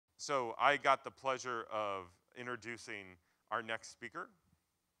So I got the pleasure of introducing our next speaker,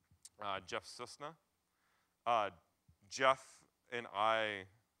 Jeff Sussna. Jeff and I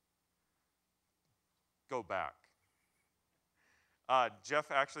go back. Jeff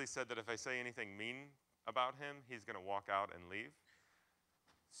actually said that if I say anything mean about him, he's going to walk out and leave.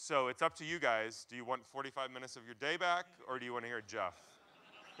 So it's up to you guys. Do you want 45 minutes of your day back, or do you want to hear Jeff?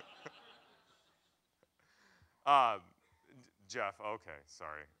 Jeff, okay,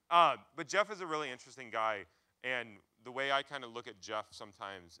 sorry. But Jeff is a really interesting guy, and the way I kind of look at Jeff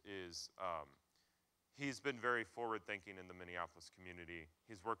sometimes is he's been very forward-thinking in the Minneapolis community.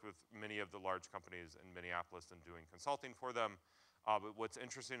 He's worked with many of the large companies in Minneapolis and doing consulting for them. But what's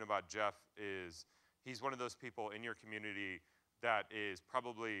interesting about Jeff is he's one of those people in your community that is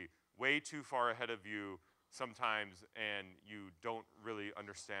probably way too far ahead of you sometimes, and you don't really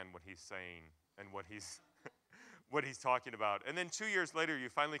understand what he's saying and what he's what he's talking about. And then 2 years later, you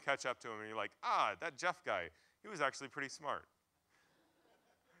finally catch up to him, and you're like, that Jeff guy, he was actually pretty smart.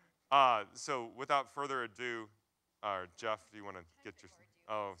 So without further ado, Jeff, do you want to get your...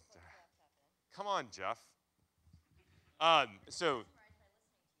 Oh, come on, Jeff. So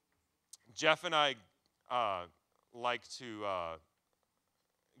Jeff and I like to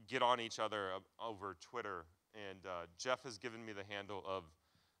get on each other over Twitter, and Jeff has given me the handle of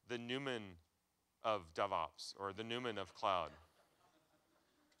the Newman of DevOps, or the Newman of cloud.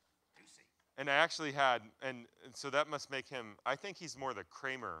 And I actually had, and so that must make him, I think he's more the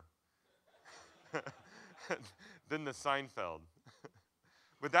Kramer than the Seinfeld.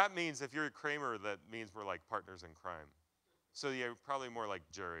 But that means if you're a Kramer, that means we're like partners in crime. So yeah, probably more like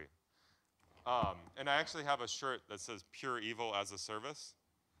Jerry. And I actually have a shirt that says "Pure Evil as a Service,"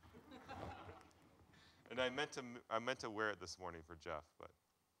 and I meant to wear it this morning for Jeff, but.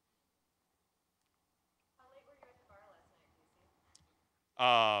 How late were you at the bar last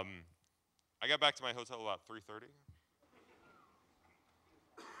night, Casey? I got back to my hotel about 3:30.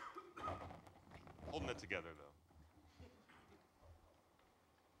 Holding it together though.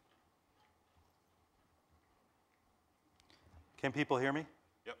 Can people hear me?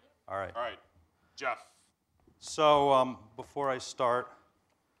 Yep. All right. All right, Jeff. So before I start,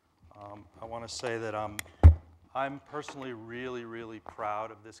 I want to say that I'm personally really, really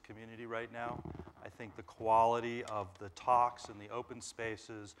proud of this community right now. I think the quality of the talks and the open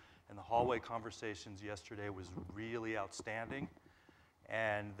spaces and the hallway conversations yesterday was really outstanding.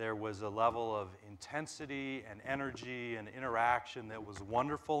 And there was a level of intensity and energy and interaction that was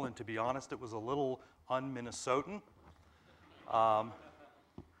wonderful. And to be honest, it was a little un-Minnesotan.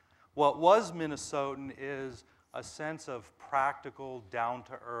 What was Minnesotan is a sense of practical,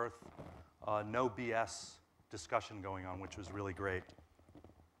 down-to-earth, no BS discussion going on, which was really great.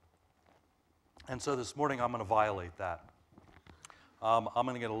 And so this morning I'm going to violate that. I'm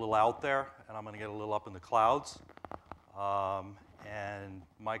going to get a little out there, and I'm going to get a little up in the clouds. And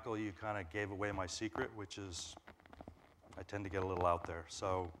Michael, you kind of gave away my secret, which is I tend to get a little out there.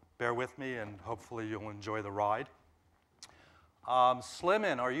 So bear with me, and hopefully you'll enjoy the ride.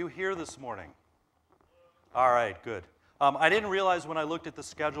 Slimmin, are you here this morning? All right, good. I didn't realize when I looked at the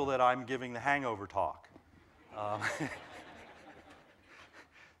schedule that I'm giving the hangover talk.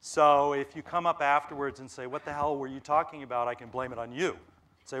 So if you come up afterwards and say, what the hell were you talking about, I can blame it on you.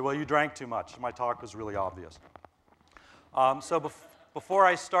 Say, well, you drank too much. My talk was really obvious. Before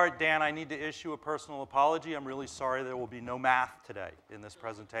I start, Dan, I need to issue a personal apology. I'm really sorry there will be no math today in this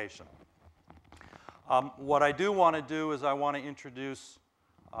presentation. What I do want to do is I want to introduce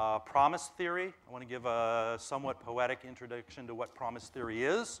promise theory. I want to give a somewhat poetic introduction to what promise theory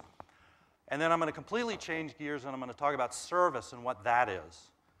is. And then I'm going to completely change gears, and I'm going to talk about service and what that is.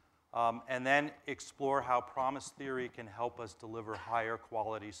 And then explore how promise theory can help us deliver higher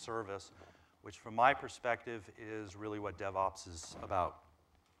quality service, which from my perspective is really what DevOps is about.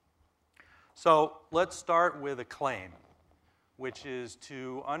 So let's start with a claim, which is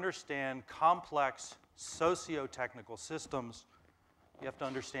to understand complex socio-technical systems, you have to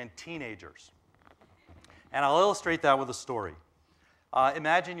understand teenagers. And I'll illustrate that with a story.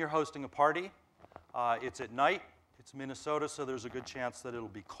 Imagine you're hosting a party. It's at night. It's Minnesota, so there's a good chance that it'll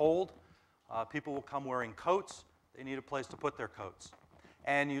be cold. People will come wearing coats. They need a place to put their coats.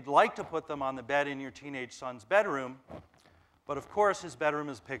 And you'd like to put them on the bed in your teenage son's bedroom, but of course his bedroom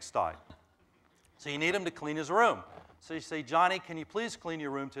is a pigsty. So you need him to clean his room. So you say, Johnny, can you please clean your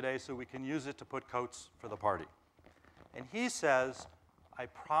room today so we can use it to put coats for the party? And he says, I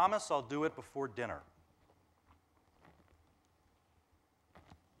promise I'll do it before dinner.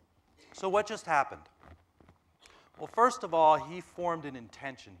 So what just happened? Well, first of all, he formed an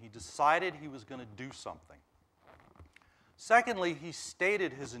intention. He decided he was going to do something. Secondly, he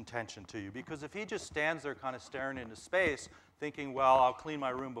stated his intention to you, because if he just stands there kind of staring into space thinking, well, I'll clean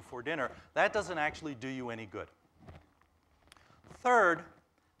my room before dinner, that doesn't actually do you any good. Third,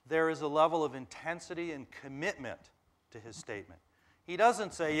 there is a level of intensity and commitment to his statement. He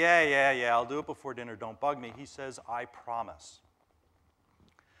doesn't say, yeah, I'll do it before dinner, don't bug me. He says, I promise.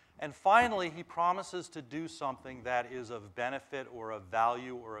 And finally, he promises to do something that is of benefit or of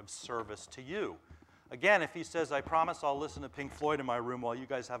value or of service to you. Again, if he says, I promise I'll listen to Pink Floyd in my room while you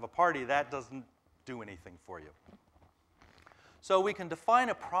guys have a party, that doesn't do anything for you. So we can define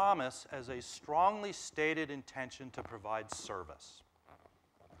a promise as a strongly stated intention to provide service.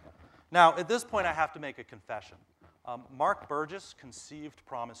 Now, at this point, I have to make a confession. Mark Burgess conceived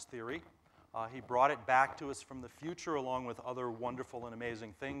promise theory. He brought it back to us from the future along with other wonderful and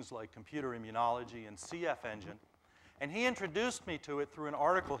amazing things like computer immunology and CF engine. And he introduced me to it through an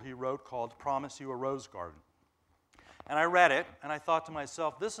article he wrote called Promise You a Rose Garden. And I read it, and I thought to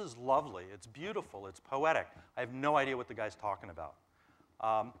myself, this is lovely, it's beautiful, it's poetic. I have no idea what the guy's talking about.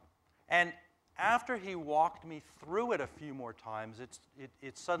 And after he walked me through it a few more times,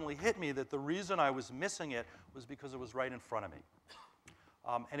 it suddenly hit me that the reason I was missing it was because it was right in front of me.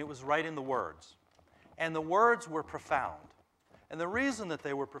 And it was right in the words. And the words were profound. And the reason that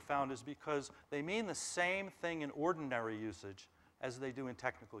they were profound is because they mean the same thing in ordinary usage as they do in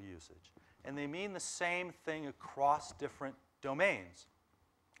technical usage. And they mean the same thing across different domains.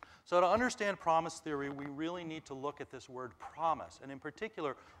 So to understand promise theory, we really need to look at this word promise, and in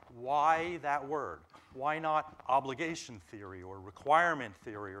particular, why that word? Why not obligation theory or requirement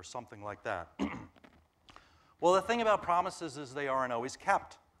theory or something like that? Well, the thing about promises is they aren't always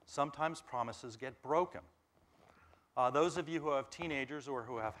kept. Sometimes promises get broken. Those of you who have teenagers or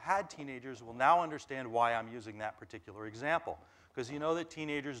who have had teenagers will now understand why I'm using that particular example, because you know that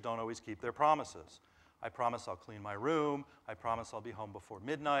teenagers don't always keep their promises. I promise I'll clean my room. I promise I'll be home before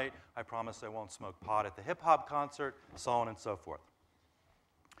midnight. I promise I won't smoke pot at the hip-hop concert, so on and so forth.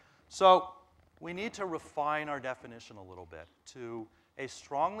 So we need to refine our definition a little bit to a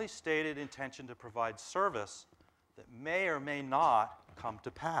strongly stated intention to provide service that may or may not come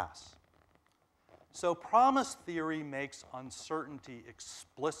to pass. So promise theory makes uncertainty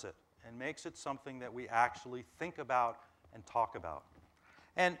explicit and makes it something that we actually think about and talk about.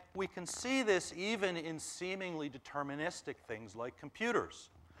 And we can see this even in seemingly deterministic things like computers.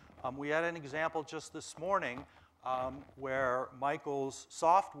 We had an example just this morning where Michael's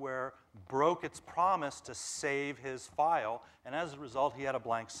software broke its promise to save his file, and as a result, he had a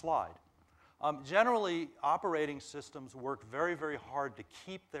blank slide. Generally, operating systems work very, very hard to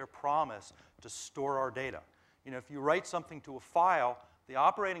keep their promise to store our data. You know, if you write something to a file, the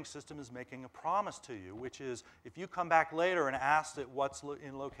operating system is making a promise to you, which is if you come back later and ask it what's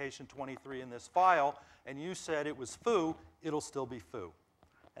in location 23 in this file, and you said it was foo, it'll still be foo.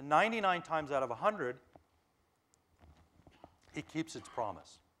 And 99 times out of 100, it keeps its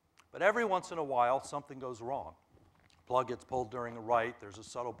promise. But every once in a while, something goes wrong. Plug gets pulled during a write, there's a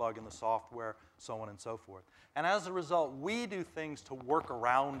subtle bug in the software, so on and so forth. And as a result, we do things to work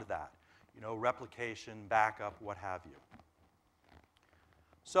around that. You know, replication, backup, what have you.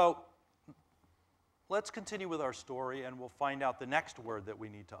 So let's continue with our story, and we'll find out the next word that we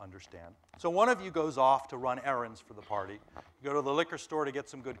need to understand. So one of you goes off to run errands for the party. You go to the liquor store to get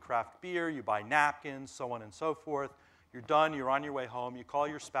some good craft beer, you buy napkins, so on and so forth. You're done, you're on your way home, you call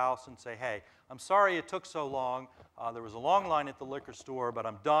your spouse and say, hey, I'm sorry it took so long. There was a long line at the liquor store, but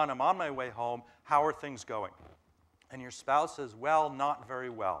I'm done, I'm on my way home. How are things going? And your spouse says, well, not very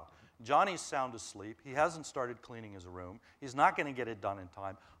well. Johnny's sound asleep. He hasn't started cleaning his room. He's not going to get it done in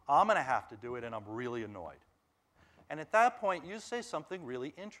time. I'm going to have to do it, and I'm really annoyed. And at that point, you say something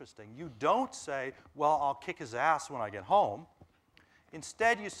really interesting. You don't say, well, I'll kick his ass when I get home.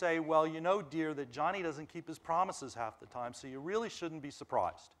 Instead, you say, well, you know, dear, that Johnny doesn't keep his promises half the time, so you really shouldn't be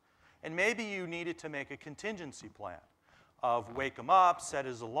surprised. And maybe you needed to make a contingency plan of wake him up, set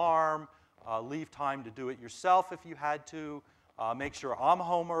his alarm, leave time to do it yourself if you had to, make sure I'm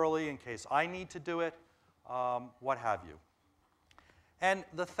home early in case I need to do it, what have you. And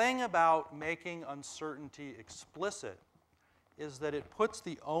the thing about making uncertainty explicit is that it puts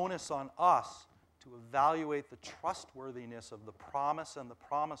the onus on us to evaluate the trustworthiness of the promise and the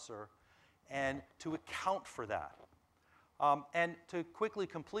promiser and to account for that. And to quickly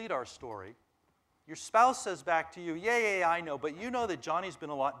complete our story, your spouse says back to you, yeah, I know, but you know that Johnny's been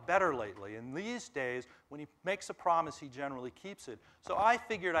a lot better lately. And these days, when he makes a promise, he generally keeps it. So I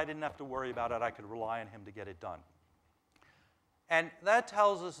figured I didn't have to worry about it. I could rely on him to get it done. And that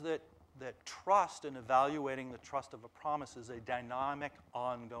tells us that trust and evaluating the trust of a promise is a dynamic,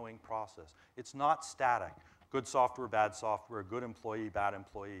 ongoing process. It's not static. Good software, bad software, good employee, bad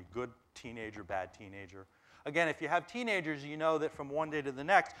employee, good teenager, bad teenager. Again, if you have teenagers, you know that from one day to the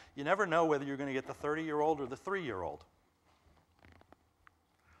next, you never know whether you're going to get the 30-year-old or the 3-year-old.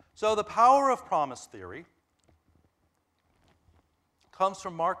 So the power of promise theory comes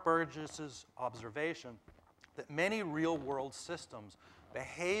from Mark Burgess's observation that many real-world systems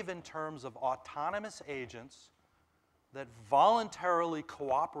behave in terms of autonomous agents that voluntarily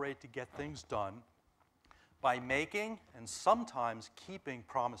cooperate to get things done by making and sometimes keeping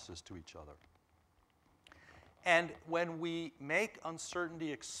promises to each other. And when we make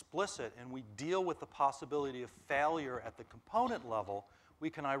uncertainty explicit and we deal with the possibility of failure at the component level, we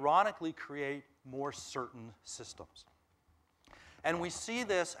can ironically create more certain systems. And we see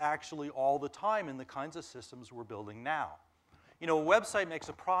this actually all the time in the kinds of systems we're building now. You know, a website makes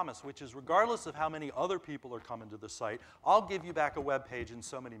a promise, which is regardless of how many other people are coming to the site, I'll give you back a web page in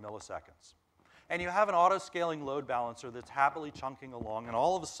so many milliseconds. And you have an auto-scaling load balancer that's happily chunking along, and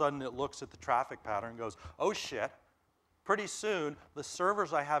all of a sudden it looks at the traffic pattern and goes, oh shit, pretty soon the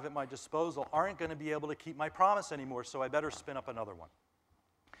servers I have at my disposal aren't going to be able to keep my promise anymore, so I better spin up another one.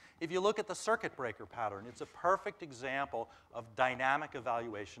 If you look at the circuit breaker pattern, it's a perfect example of dynamic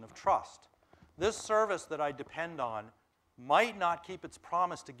evaluation of trust. This service that I depend on might not keep its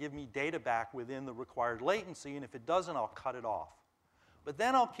promise to give me data back within the required latency, and if it doesn't, I'll cut it off. But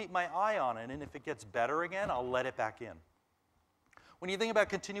then I'll keep my eye on it, and if it gets better again, I'll let it back in. When you think about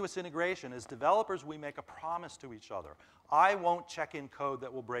continuous integration, as developers, we make a promise to each other. I won't check in code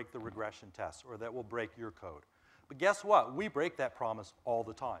that will break the regression test or that will break your code. But guess what? We break that promise all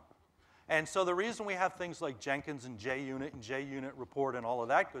the time. And so the reason we have things like Jenkins and JUnit and JUnit report and all of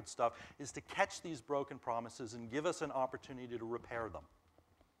that good stuff is to catch these broken promises and give us an opportunity to repair them.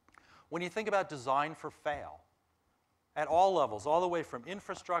 When you think about design for fail, at all levels, all the way from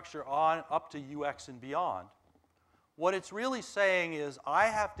infrastructure on up to UX and beyond, what it's really saying is I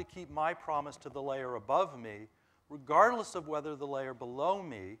have to keep my promise to the layer above me, regardless of whether the layer below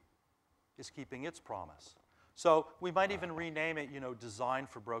me is keeping its promise. So we might even rename it, you know, design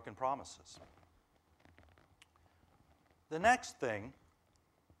for broken promises. The next thing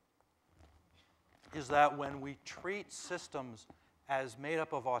is that when we treat systems as made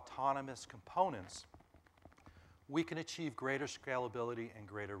up of autonomous components, we can achieve greater scalability and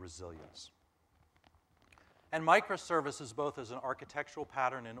greater resilience. And microservices, both as an architectural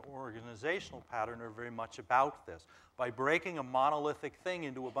pattern and organizational pattern, are very much about this. By breaking a monolithic thing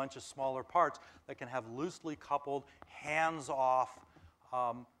into a bunch of smaller parts that can have loosely coupled, hands-off,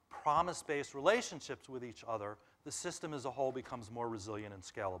 promise-based relationships with each other, the system as a whole becomes more resilient and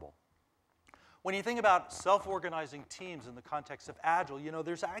scalable. When you think about self-organizing teams in the context of Agile, you know,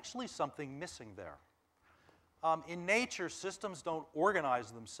 there's actually something missing there. In nature, systems don't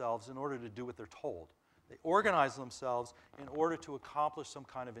organize themselves in order to do what they're told. They organize themselves in order to accomplish some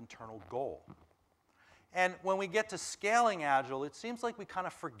kind of internal goal. And when we get to scaling Agile, it seems like we kind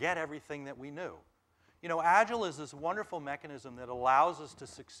of forget everything that we knew. You know, Agile is this wonderful mechanism that allows us to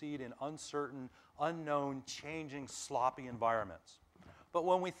succeed in uncertain, unknown, changing, sloppy environments. But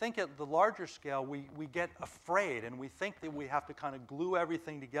when we think at the larger scale, we get afraid, and we think that we have to kind of glue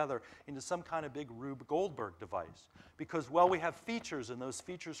everything together into some kind of big Rube Goldberg device. Because, well, we have features, and those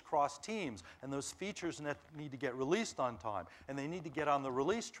features cross teams, and those features need to get released on time, and they need to get on the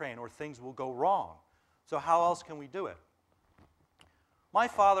release train, or things will go wrong. So how else can we do it? My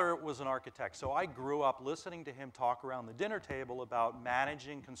father was an architect, so I grew up listening to him talk around the dinner table about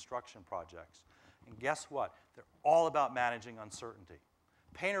managing construction projects. And guess what? They're all about managing uncertainty.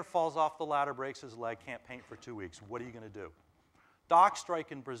 Painter falls off the ladder, breaks his leg, can't paint for 2 weeks. What are you going to do? Dock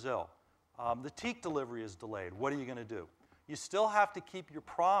strike in Brazil. The teak delivery is delayed. What are you going to do? You still have to keep your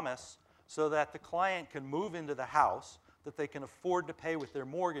promise so that the client can move into the house that they can afford to pay with their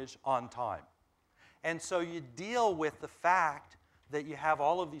mortgage on time. And so you deal with the fact that you have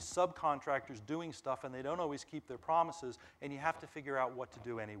all of these subcontractors doing stuff and they don't always keep their promises, and you have to figure out what to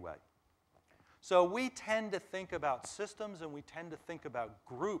do anyway. So we tend to think about systems and we tend to think about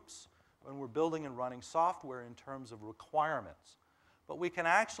groups when we're building and running software in terms of requirements. But we can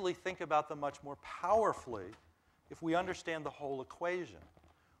actually think about them much more powerfully if we understand the whole equation,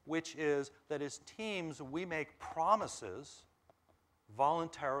 which is that as teams, we make promises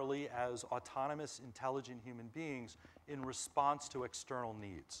voluntarily as autonomous, intelligent human beings in response to external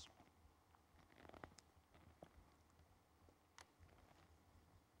needs.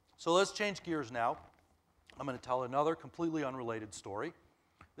 So let's change gears now. I'm going to tell another completely unrelated story.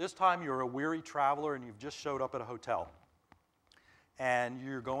 This time you're a weary traveler and you've just showed up at a hotel. And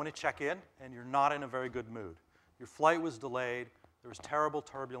you're going to check in and you're not in a very good mood. Your flight was delayed, there was terrible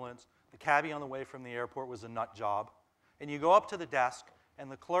turbulence, The cabbie on the way from the airport was a nut job. And you go up to the desk,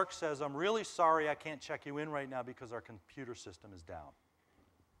 and the clerk says, I'm really sorry I can't check you in right now because our computer system is down.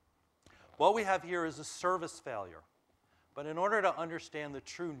 What we have here is a service failure. But in order to understand the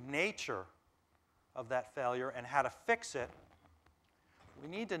true nature of that failure and how to fix it, we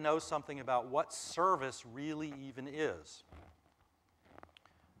need to know something about what service really even is.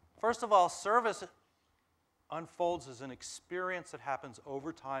 First of all, service unfolds as an experience that happens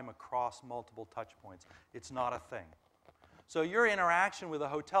over time across multiple touch points. It's not a thing. So your interaction with a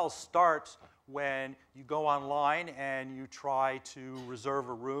hotel starts when you go online and you try to reserve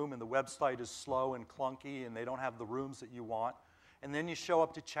a room and the website is slow and clunky and they don't have the rooms that you want. And then you show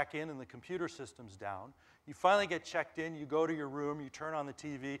up to check in and the computer system's down. You finally get checked in, you go to your room, you turn on the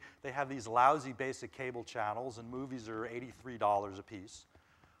TV. They have these lousy basic cable channels and movies are $83 a piece.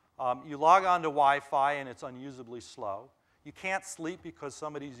 You log on to Wi-Fi and it's unusably slow. You can't sleep because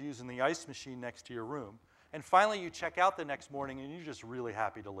somebody's using the ice machine next to your room. And finally, you check out the next morning and you're just really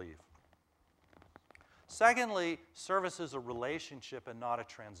happy to leave. Secondly, service is a relationship and not a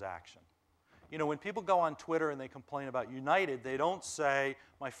transaction. You know, when people go on Twitter and they complain about United, they don't say,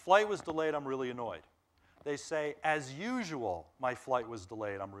 my flight was delayed, I'm really annoyed. They say, as usual, my flight was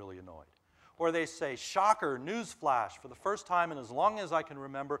delayed, I'm really annoyed. Or they say, shocker, newsflash, for the first time in as long as I can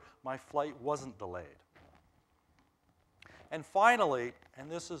remember, my flight wasn't delayed. And finally,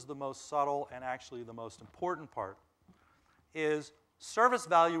 and this is the most subtle and actually the most important part, is service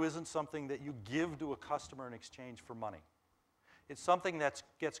value isn't something that you give to a customer in exchange for money. It's something that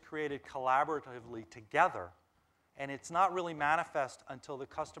gets created collaboratively together, and it's not really manifest until the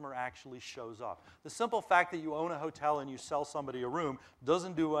customer actually shows up. The simple fact that you own a hotel and you sell somebody a room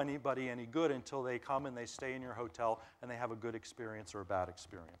doesn't do anybody any good until they come and they stay in your hotel and they have a good experience or a bad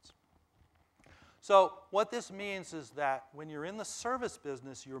experience. So what this means is that when you're in the service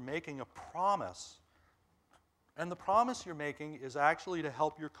business, you're making a promise. And the promise you're making is actually to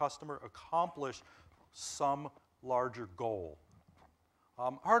help your customer accomplish some larger goal. I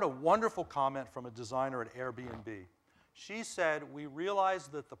heard a wonderful comment from a designer at Airbnb. She said, we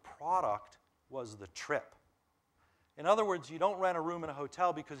realized that the product was the trip. In other words, you don't rent a room in a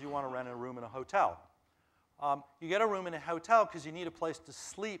hotel because you want to rent a room in a hotel. You get a room in a hotel because you need a place to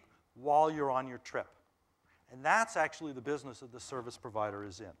sleep while you're on your trip. And that's actually the business that the service provider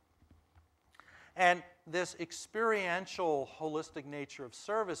is in. And this experiential, holistic nature of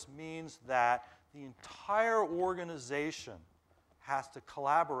service means that the entire organization has to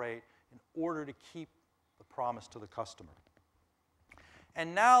collaborate in order to keep the promise to the customer.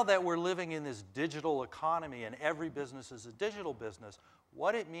 And now that we're living in this digital economy and every business is a digital business,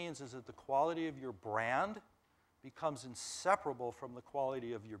 what it means is that the quality of your brand becomes inseparable from the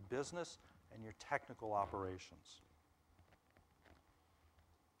quality of your business and your technical operations.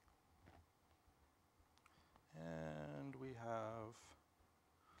 And we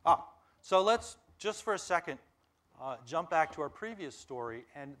have, so let's just for a second jump back to our previous story,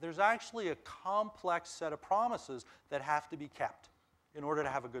 and there's actually a complex set of promises that have to be kept in order to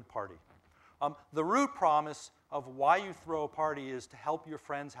have a good party. The root promise of why you throw a party is to help your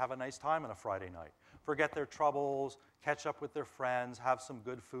friends have a nice time on a Friday night. Forget their troubles, catch up with their friends, have some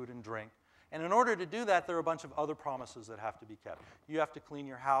good food and drink. And in order to do that, there are a bunch of other promises that have to be kept. You have to clean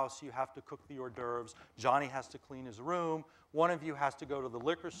your house, you have to cook the hors d'oeuvres, Johnny has to clean his room, one of you has to go to the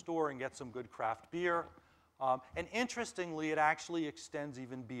liquor store and get some good craft beer. And interestingly, it actually extends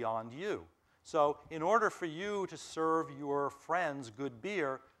even beyond you. So in order for you to serve your friends good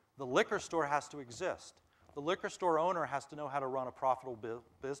beer, the liquor store has to exist. The liquor store owner has to know how to run a profitable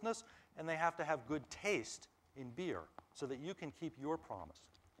business, and they have to have good taste in beer so that you can keep your promise.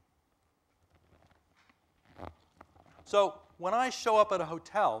 So when I show up at a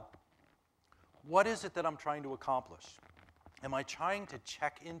hotel, what is it that I'm trying to accomplish? Am I trying to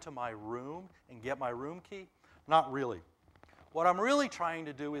check into my room and get my room key? Not really. What I'm really trying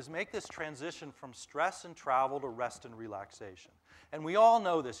to do is make this transition from stress and travel to rest and relaxation. And we all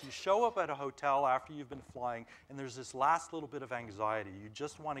know this. You show up at a hotel after you've been flying, and there's this last little bit of anxiety. You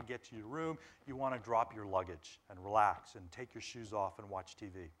just want to get to your room. You want to drop your luggage and relax and take your shoes off and watch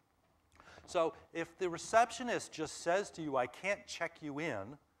TV. So if the receptionist just says to you, I can't check you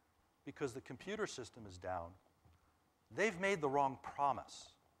in because the computer system is down, they've made the wrong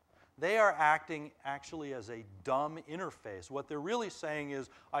promise. They are acting actually as a dumb interface. What they're really saying is,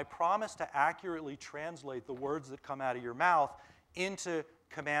 I promise to accurately translate the words that come out of your mouth into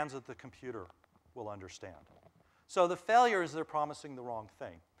commands that the computer will understand. So the failure is they're promising the wrong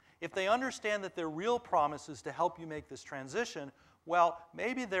thing. If they understand that their real promise is to help you make this transition, well,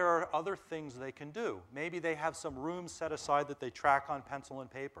 maybe there are other things they can do. Maybe they have some room set aside that they track on pencil and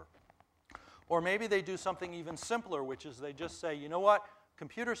paper. Or maybe they do something even simpler, which is they just say, you know what,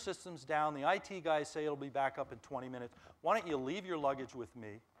 computer system's down, the IT guys say it'll be back up in 20 minutes. Why don't you leave your luggage with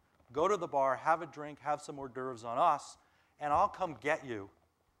me, go to the bar, have a drink, have some hors d'oeuvres on us, and I'll come get you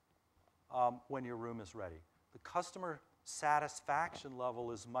when your room is ready. The customer satisfaction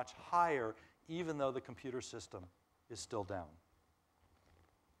level is much higher even though the computer system is still down.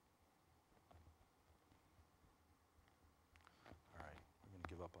 All right, we're going to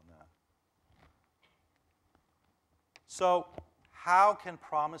give up on that. So how can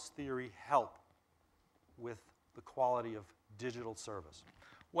promise theory help with the quality of digital service?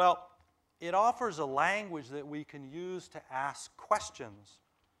 Well, it offers a language that we can use to ask questions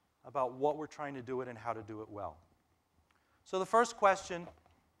about what we're trying to do it and how to do it well. So the first question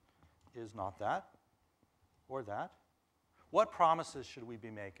is not that or that. What promises should we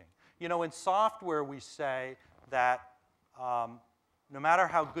be making? You know, in software we say that no matter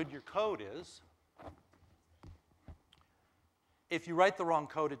how good your code is, if you write the wrong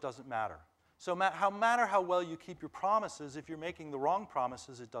code, it doesn't matter. So no matter how well you keep your promises, if you're making the wrong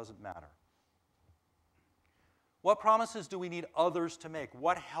promises, it doesn't matter. What promises do we need others to make?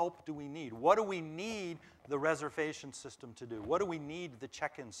 What help do we need? What do we need the reservation system to do? What do we need the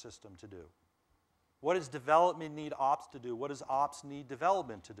check-in system to do? What does development need ops to do? What does ops need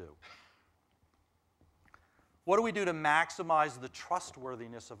development to do? What do we do to maximize the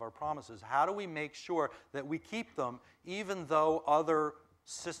trustworthiness of our promises? How do we make sure that we keep them even though other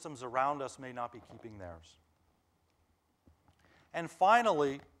systems around us may not be keeping theirs? And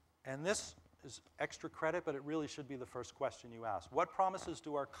finally, and this is extra credit, but it really should be the first question you ask. What promises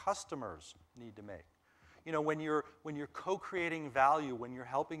do our customers need to make? You know, when you're co-creating value, when you're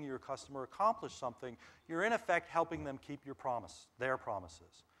helping your customer accomplish something, you're in effect helping them keep your promise, their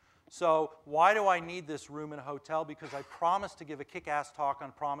promises. So why do I need this room in a hotel? Because I promised to give a kick-ass talk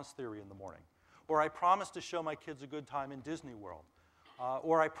on promise theory in the morning. Or I promised to show my kids a good time in Disney World.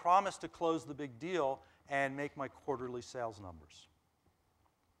 Or I promised to close the big deal and make my quarterly sales numbers.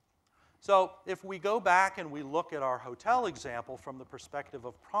 So if we go back and we look at our hotel example from the perspective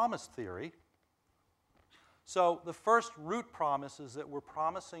of promise theory, so the first root promise is that we're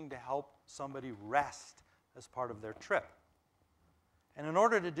promising to help somebody rest as part of their trip. And in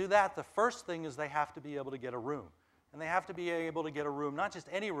order to do that, the first thing is they have to be able to get a room. And they have to be able to get a room, not just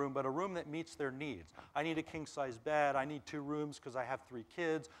any room, but a room that meets their needs. I need a king-size bed. I need 2 rooms because I have 3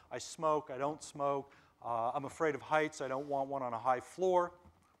 kids. I smoke. I don't smoke. I'm afraid of heights. I don't want one on a high floor.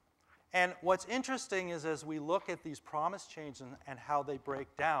 And what's interesting is as we look at these promise chains and how they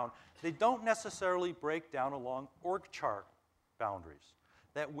break down, they don't necessarily break down along org chart boundaries.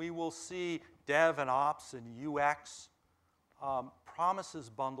 That we will see dev and ops and UX promises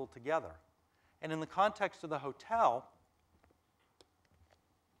bundled together. And in the context of the hotel,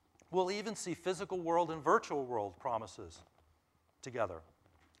 we'll even see physical world and virtual world promises together.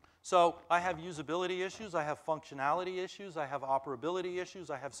 So I have usability issues, I have functionality issues, I have operability issues,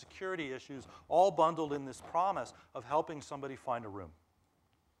 I have security issues, all bundled in this promise of helping somebody find a room.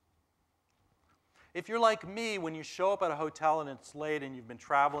 If you're like me, when you show up at a hotel and it's late and you've been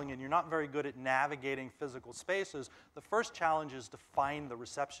traveling and you're not very good at navigating physical spaces, the first challenge is to find the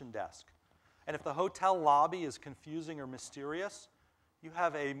reception desk. And if the hotel lobby is confusing or mysterious, you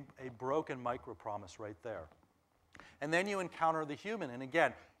have a broken micro-promise right there. And then you encounter the human. And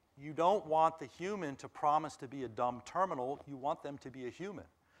again, you don't want the human to promise to be a dumb terminal. You want them to be a human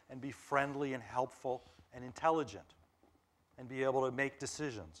and be friendly and helpful and intelligent and be able to make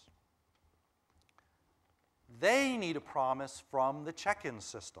decisions. They need a promise from the check-in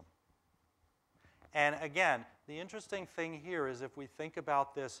system. And again, the interesting thing here is if we think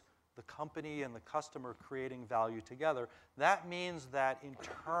about this, the company and the customer creating value together, that means that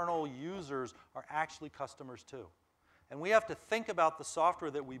internal users are actually customers too. And we have to think about the software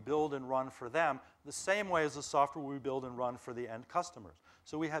that we build and run for them the same way as the software we build and run for the end customers.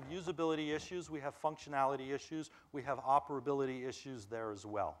 So we have usability issues, we have functionality issues, we have operability issues there as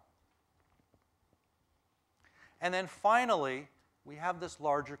well. And then finally, we have this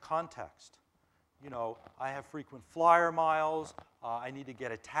larger context. You know, I have frequent flyer miles, I need to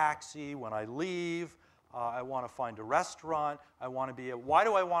get a taxi when I leave, I want to find a restaurant, I want to be why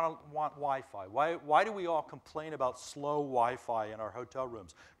do I want Wi-Fi? Why do we all complain about slow Wi-Fi in our hotel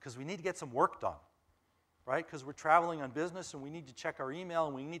rooms? Because we need to get some work done, right? Because we're traveling on business and we need to check our email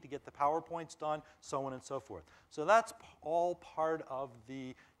and we need to get the PowerPoints done, so on and so forth. So that's all part of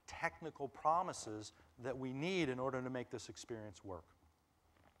the technical promises that we need in order to make this experience work.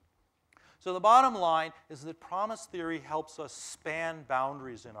 So the bottom line is that promise theory helps us span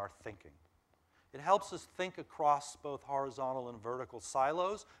boundaries in our thinking. It helps us think across both horizontal and vertical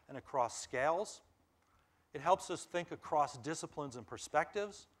silos and across scales. It helps us think across disciplines and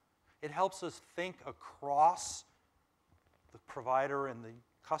perspectives. It helps us think across the provider and the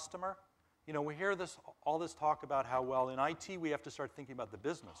customer. You know, we hear all this talk about how, well, in IT we have to start thinking about the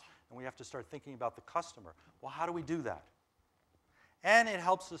business, and we have to start thinking about the customer. Well, how do we do that? And it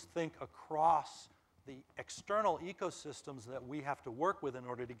helps us think across the external ecosystems that we have to work with in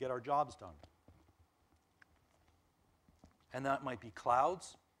order to get our jobs done. And that might be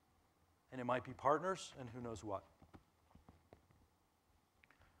clouds, and it might be partners, and who knows what.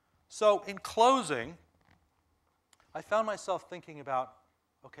 So in closing, I found myself thinking about,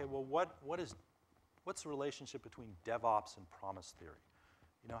 okay, well, what's the relationship between DevOps and promise theory?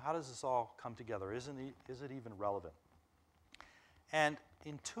 You know, how does this all come together? Is it even relevant? And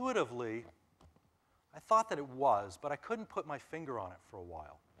intuitively, I thought that it was, but I couldn't put my finger on it for a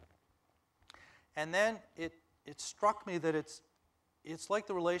while. And then it struck me that it's like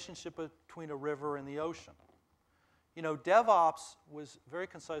the relationship between a river and the ocean. You know, DevOps was very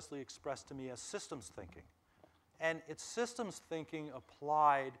concisely expressed to me as systems thinking. And it's systems thinking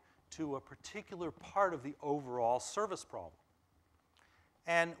applied to a particular part of the overall service problem.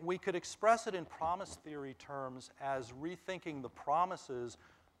 And we could express it in promise theory terms as rethinking the promises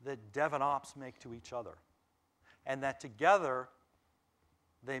that Dev and Ops make to each other, and that together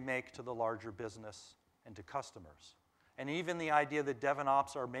they make to the larger business and to customers. And even the idea that Dev and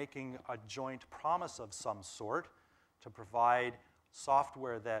Ops are making a joint promise of some sort to provide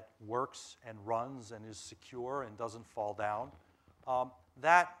software that works and runs and is secure and doesn't fall down,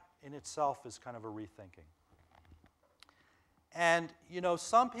 that in itself is kind of a rethinking. And you know,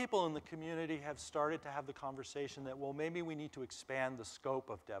 some people in the community have started to have the conversation that, well, maybe we need to expand the scope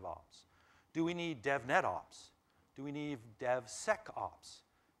of DevOps. Do we need DevNetOps? Do we need DevSecOps?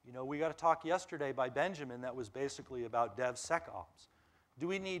 You know, we got a talk yesterday by Benjamin that was basically about DevSecOps. Do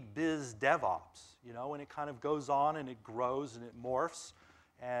we need BizDevOps? You know, and it kind of goes on and it grows and it morphs,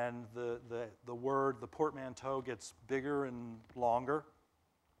 and the word, the portmanteau gets bigger and longer.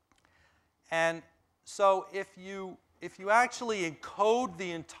 And so if you actually encode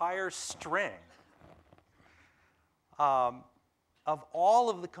the entire string of all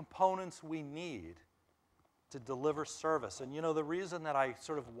of the components we need to deliver service, and you know, the reason that I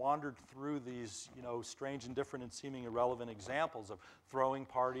sort of wandered through these, you know, strange and different and seeming irrelevant examples of throwing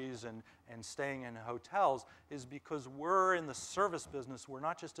parties and staying in hotels is because we're in the service business, we're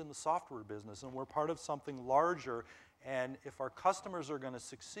not just in the software business, and we're part of something larger, and if our customers are going to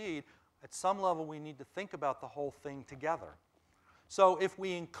succeed, at some level, we need to think about the whole thing together. So if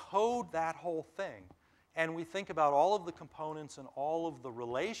we encode that whole thing, and we think about all of the components and all of the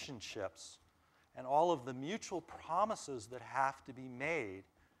relationships and all of the mutual promises that have to be made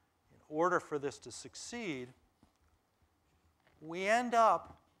in order for this to succeed, we end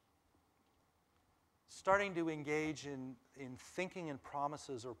up starting to engage in thinking in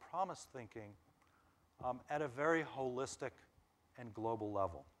promises or promise thinking at a very holistic and global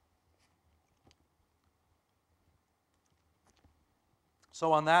level.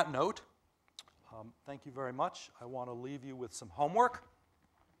 So on that note, thank you very much. I want to leave you with some homework.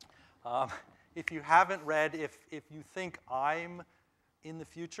 If you haven't read, if you think I'm in the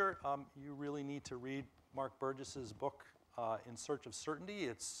future, you really need to read Mark Burgess's book, In Search of Certainty.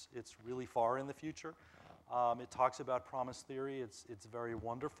 It's really far in the future. It talks about promise theory. It's very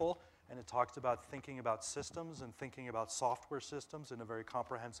wonderful. And it talks about thinking about systems and thinking about software systems in a very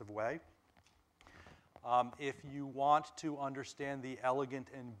comprehensive way. If you want to understand the elegant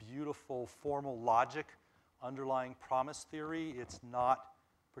and beautiful formal logic underlying promise theory, it's not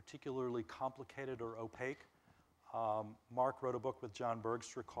particularly complicated or opaque. Mark wrote a book with John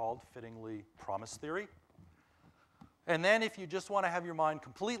Bergster called, fittingly, Promise Theory. And then if you just want to have your mind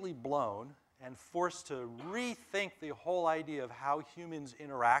completely blown and forced to rethink the whole idea of how humans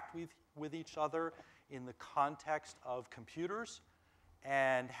interact with each other in the context of computers,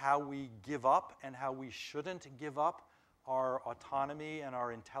 and how we give up and how we shouldn't give up our autonomy and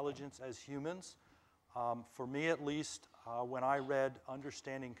our intelligence as humans. For me, at least, when I read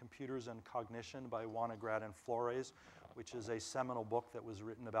Understanding Computers and Cognition by Winograd and Flores, which is a seminal book that was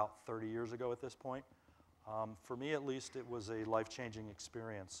written about 30 years ago at this point, for me, at least, it was a life-changing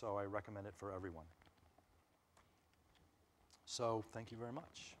experience, so I recommend it for everyone. So, thank you very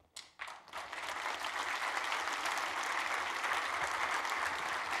much.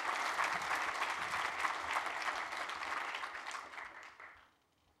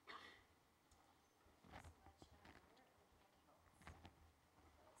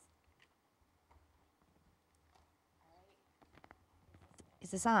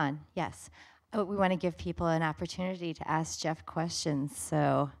 Is this on? Yes. Oh, we want to give people an opportunity to ask Jeff questions,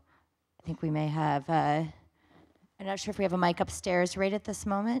 so I think we may have, I'm not sure if we have a mic upstairs right at this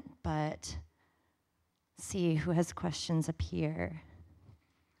moment, but see who has questions up here.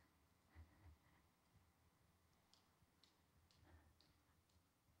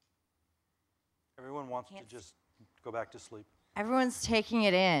 Everyone wants to just go back to sleep. Everyone's taking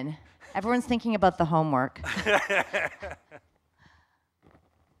it in. Everyone's thinking about the homework.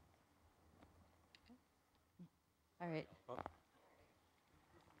 All right.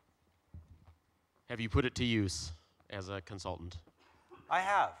 Have you put it to use as a consultant? I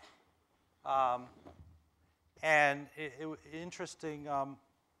have. And interesting,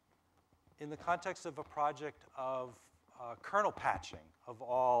 in the context of a project of kernel patching, of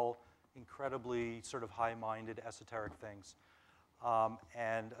all incredibly sort of high-minded esoteric things,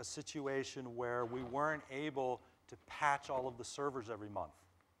 and a situation where we weren't able to patch all of the servers every month.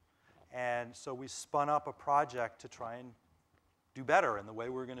 And so we spun up a project to try and do better, and the way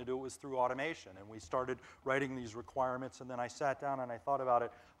we were going to do it was through automation. And we started writing these requirements, and then I sat down and I thought about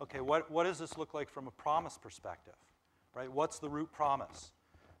it. Okay, what does this look like from a promise perspective, right? What's the root promise?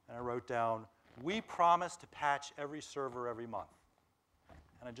 And I wrote down, we promise to patch every server every month.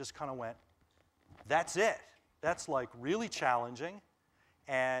 And I just kind of went, that's it. That's like really challenging,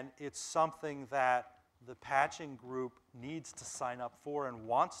 and it's something that the patching group needs to sign up for and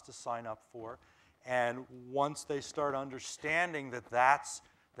wants to sign up for. And once they start understanding that that's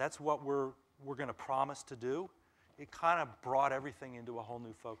what we're going to promise to do, it kind of brought everything into a whole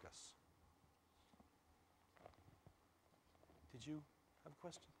new focus. Did you have a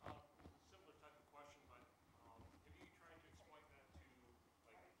question? Similar type of question, but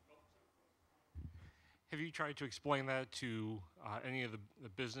have you tried to explain that to any of the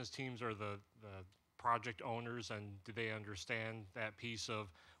business teams or the project owners, and do they understand that piece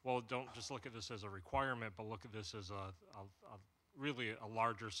of, well, don't just look at this as a requirement, but look at this as a really a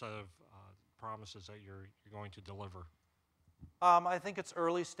larger set of promises that you're going to deliver? I think it's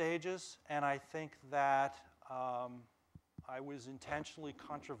early stages, and I think that I was intentionally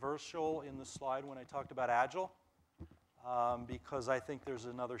controversial in the slide when I talked about Agile, because I think there's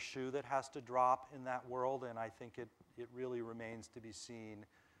another shoe that has to drop in that world, and I think it really remains to be seen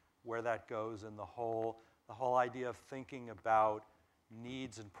where that goes, and the whole idea of thinking about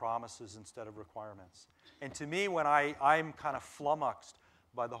needs and promises instead of requirements. And to me, when I'm kind of flummoxed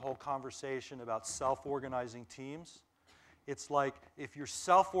by the whole conversation about self-organizing teams, it's like if you're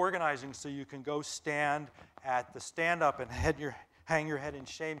self-organizing so you can go stand at the stand-up and hang your head in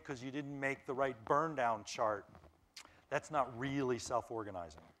shame because you didn't make the right burn-down chart, that's not really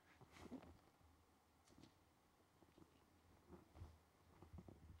self-organizing.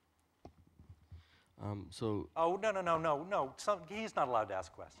 Oh, no. He's not allowed to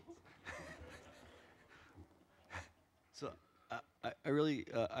ask questions. So I really,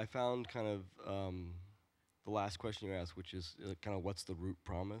 I found kind of the last question you asked, which is kind of what's the root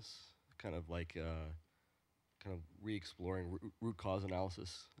promise, kind of like kind of re-exploring root cause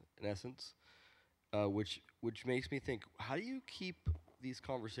analysis in essence, which makes me think, how do you keep these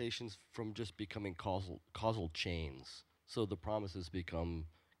conversations from just becoming causal chains? So the promises become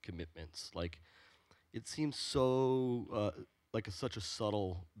commitments. Like, it seems so like such a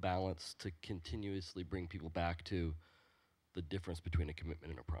subtle balance to continuously bring people back to the difference between a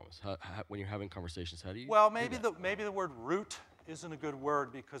commitment and a promise. When you're having conversations, how do you? Well, maybe the word root isn't a good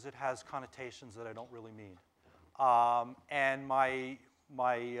word because it has connotations that I don't really mean. And my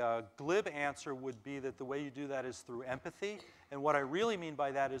glib answer would be that the way you do that is through empathy. And what I really mean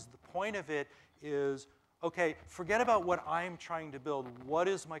by that is the point of it is, okay, forget about what I'm trying to build. What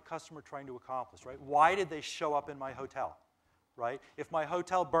is my customer trying to accomplish, right? Why did they show up in my hotel, right? If my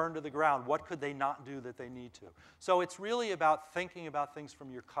hotel burned to the ground, what could they not do that they need to? So it's really about thinking about things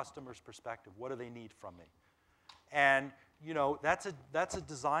from your customer's perspective. What do they need from me? And that's a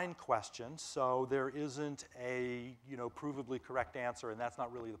design question, so there isn't a provably correct answer, and that's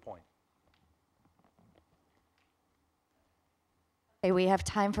not really the point. Okay, we have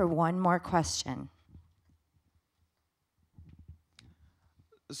time for one more question.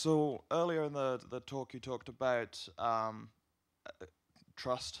 So earlier in the talk, you talked about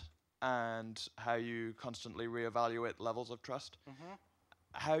trust and how you constantly reevaluate levels of trust. Mm-hmm.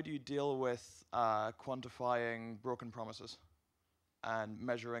 How do you deal with quantifying broken promises and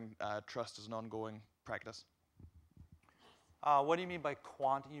measuring trust as an ongoing practice? What do you mean by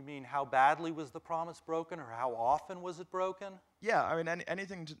You mean how badly was the promise broken, or how often was it broken? Yeah, I mean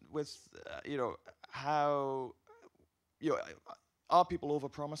anything with how are people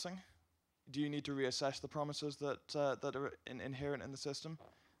over-promising? Do you need to reassess the promises that are inherent in the system?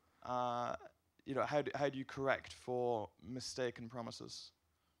 how do you correct for mistaken promises?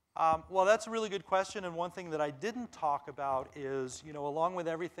 Well, that's a really good question, and one thing that I didn't talk about is, along with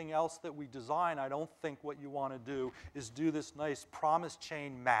everything else that we design, I don't think what you want to do is do this nice promise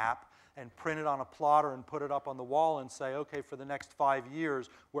chain map and print it on a plotter and put it up on the wall and say, okay, for the next 5 years,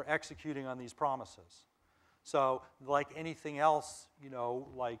 we're executing on these promises. So like anything else,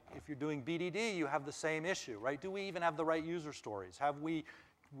 like if you're doing BDD, you have the same issue, right? Do we even have the right user stories? Have we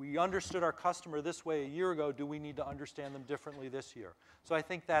understood our customer this way a year ago, do we need to understand them differently this year? So I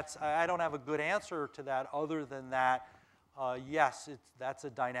think I don't have a good answer to that other than that, yes, that's a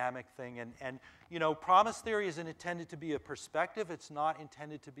dynamic thing. And promise theory isn't intended to be a perspective. It's not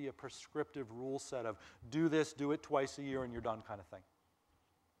intended to be a prescriptive rule set of do this, do it twice a year, and you're done kind of thing.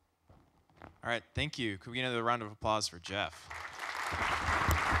 All right, thank you. Could we get another round of applause for Jeff?